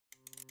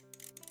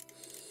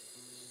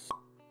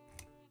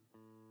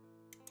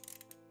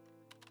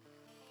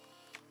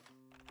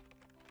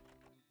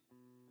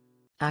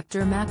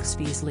Actor Max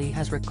Beasley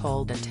has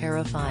recalled a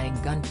terrifying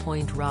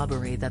gunpoint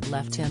robbery that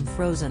left him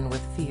frozen with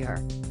fear.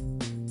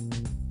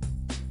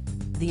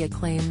 The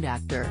acclaimed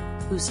actor,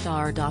 who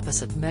starred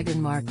opposite Meghan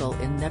Markle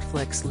in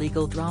Netflix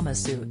legal drama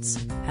Suits,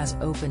 has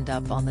opened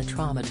up on the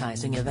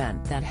traumatizing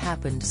event that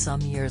happened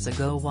some years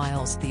ago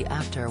whilst the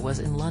actor was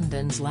in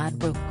London's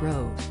Ladbroke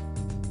Grove.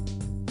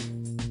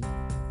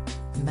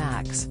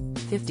 Max,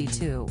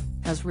 52,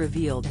 has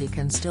revealed he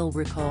can still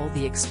recall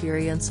the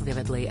experience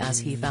vividly as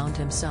he found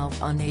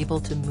himself unable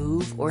to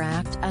move or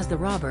act as the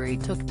robbery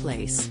took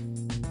place.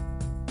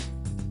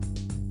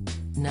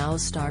 Now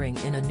starring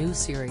in a new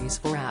series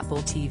for Apple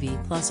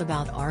TV+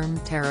 about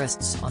armed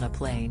terrorists on a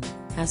plane,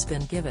 has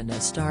been given a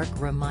stark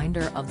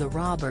reminder of the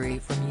robbery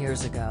from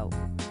years ago.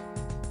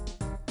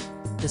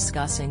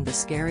 Discussing the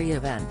scary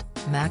event,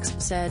 Max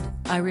said,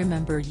 "I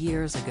remember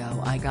years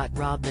ago I got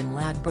robbed in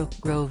Ladbroke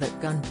Grove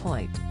at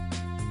gunpoint.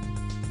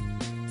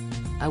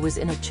 I was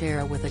in a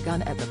chair with a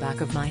gun at the back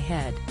of my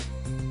head."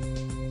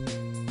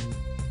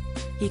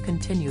 He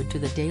continued to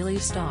the Daily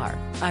Star,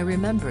 "I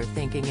remember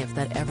thinking if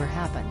that ever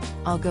happened,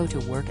 I'll go to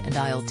work and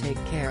I'll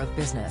take care of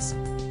business.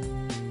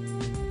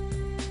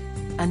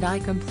 And I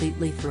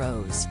completely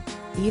froze.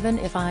 Even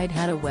if I'd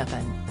had a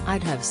weapon,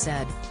 I'd have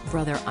said,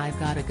 'Brother, I've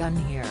got a gun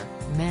here,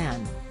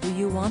 man, do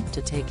you want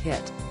to take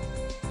it?'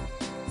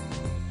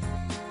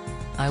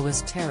 I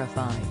was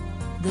terrified."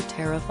 The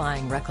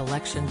terrifying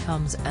recollection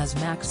comes as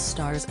Max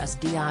stars as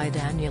D.I.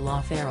 Daniel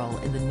O'Farrell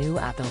in the new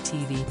Apple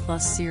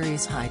TV+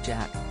 series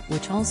Hijack,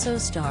 which also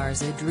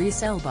stars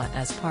Idris Elba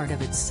as part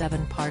of its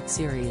 7-part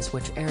series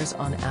which airs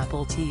on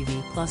Apple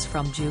TV+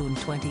 from June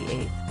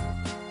 28.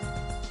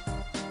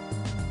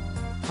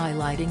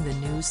 Highlighting the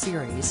new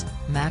series,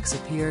 Max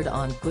appeared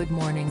on Good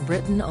Morning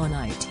Britain on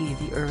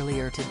ITV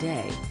earlier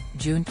today,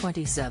 June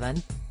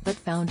 27, but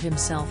found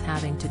himself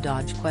having to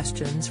dodge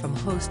questions from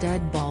host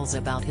Ed Balls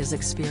about his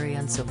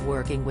experience of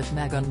working with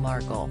Meghan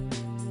Markle.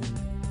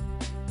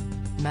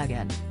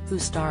 Meghan, who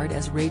starred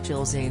as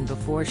Rachel Zane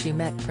before she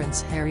met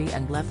Prince Harry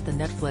and left the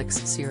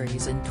Netflix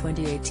series in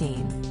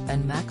 2018,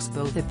 and Max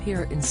both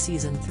appear in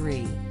Season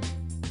 3.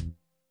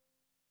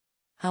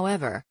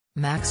 However,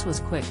 Max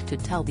was quick to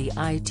tell the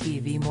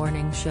ITV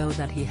morning show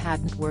that he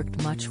hadn't worked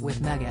much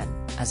with Meghan,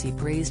 as he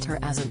praised her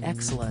as an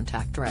excellent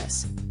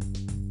actress.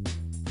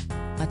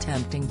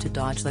 Attempting to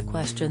dodge the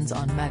questions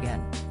on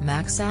Meghan,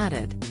 Max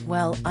added,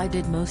 "Well, I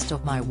did most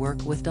of my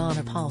work with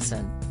Donna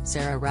Paulson.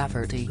 Sarah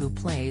Rafferty, who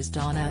plays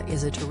Donna,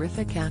 is a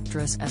terrific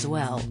actress as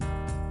well.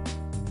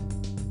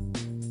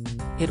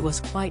 It was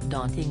quite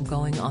daunting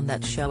going on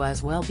that show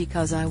as well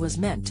because I was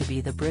meant to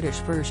be the British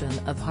version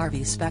of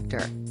Harvey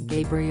Specter,"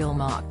 Gabriel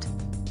mocked.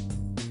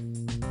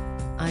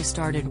 "I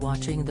started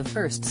watching the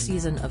first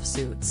season of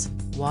Suits,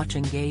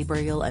 watching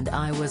Gabriel, and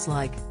I was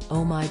like,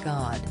 oh my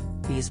god.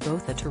 He's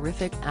both a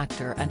terrific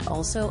actor and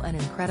also an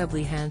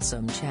incredibly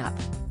handsome chap."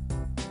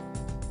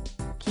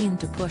 Keen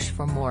to push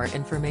for more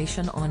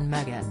information on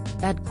Meghan,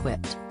 Ed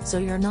quipped, "So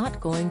you're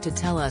not going to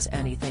tell us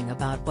anything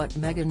about what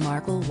Meghan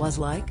Markle was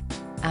like?"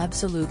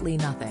 "Absolutely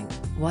nothing,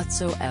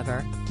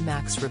 whatsoever,"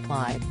 Max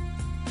replied.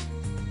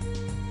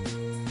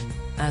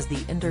 As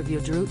the interview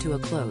drew to a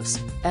close,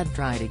 Ed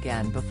tried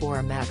again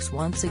before Max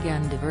once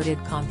again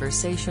diverted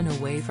conversation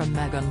away from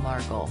Meghan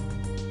Markle.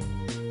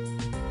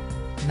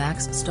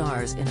 Max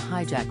stars in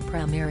Hijack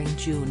premiering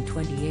June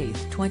 28,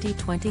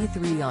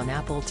 2023 on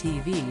Apple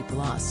TV+.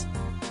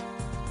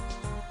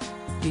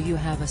 Do you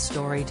have a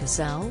story to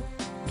sell?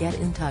 Get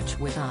in touch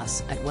with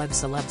us at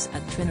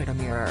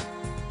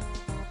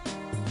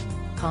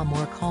webcelebs@trinitymirror.com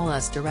or call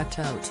us direct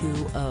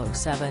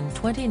 0207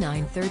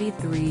 29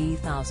 33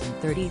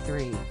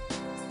 033.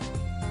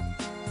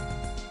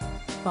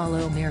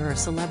 Follow Mirror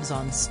Celebs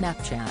on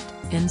Snapchat,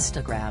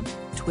 Instagram,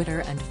 Twitter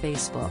and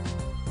Facebook.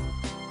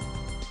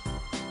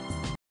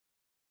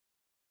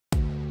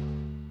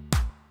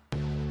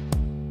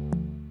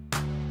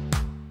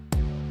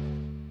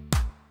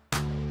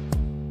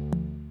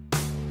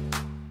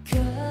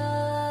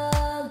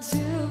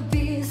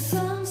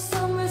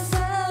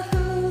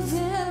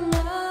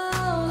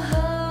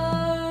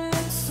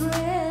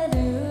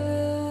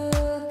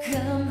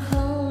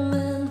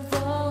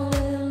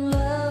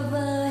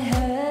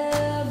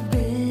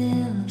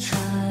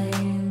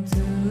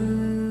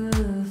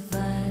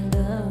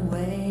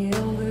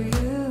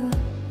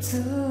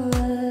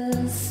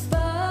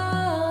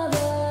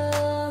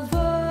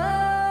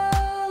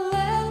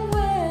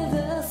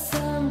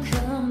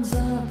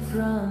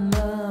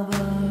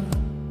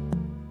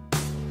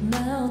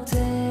 Now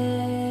take